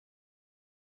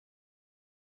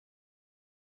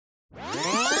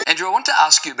Andrew, I want to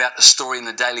ask you about a story in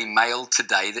the Daily Mail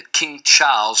today that King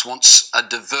Charles wants a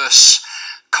diverse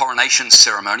coronation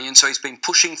ceremony, and so he's been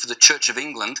pushing for the Church of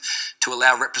England to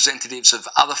allow representatives of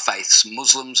other faiths,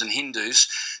 Muslims and Hindus,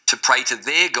 to pray to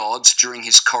their gods during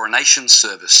his coronation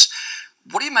service.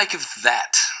 What do you make of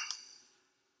that?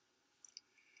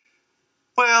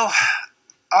 Well,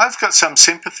 I've got some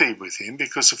sympathy with him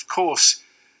because, of course,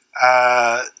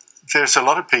 there's a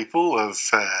lot of people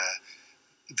of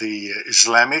the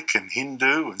Islamic and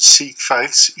Hindu and Sikh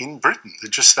faiths in Britain. There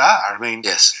just are. I mean,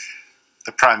 Yes.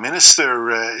 the Prime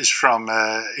Minister is from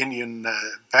Indian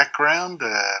background.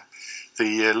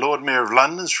 The Lord Mayor of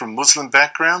London is from Muslim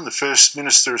background. The First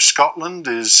Minister of Scotland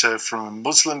is from a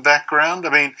Muslim background. I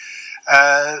mean,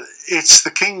 it's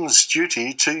the King's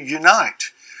duty to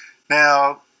unite.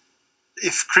 Now,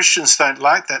 if Christians don't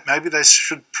like that, maybe they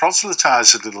should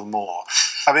proselytise a little more.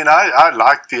 I mean, I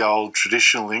like the old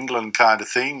traditional England kind of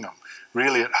thing. I'm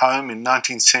really at home in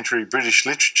 19th century British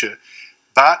literature.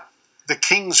 But the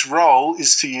King's role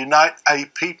is to unite a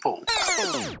people.